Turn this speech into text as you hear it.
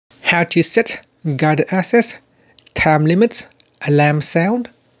how to set guided access, time limits, alarm sound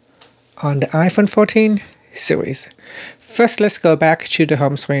on the iPhone 14 series. First, let's go back to the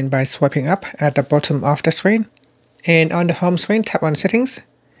home screen by swiping up at the bottom of the screen. And on the home screen, tap on Settings.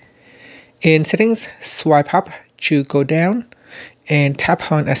 In Settings, swipe up to go down and tap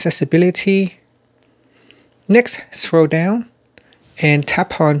on Accessibility. Next, scroll down and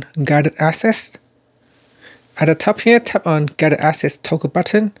tap on Guided Access. At the top here, tap on Guided Access toggle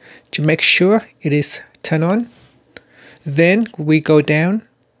button to make sure it is turned on. Then we go down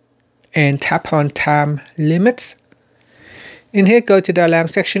and tap on Time Limits. In here, go to the alarm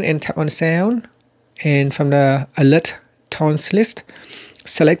section and tap on Sound. And from the alert tones list,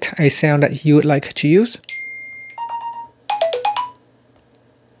 select a sound that you would like to use.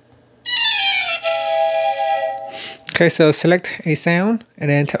 Okay, so select a sound and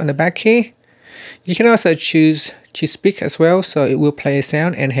then tap on the back key. You can also choose to speak as well, so it will play a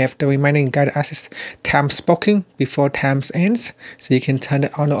sound and have the remaining guided access time spoken before time ends, so you can turn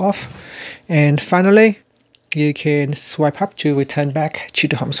it on or off. And finally, you can swipe up to return back to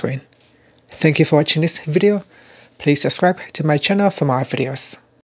the home screen. Thank you for watching this video. Please subscribe to my channel for more videos.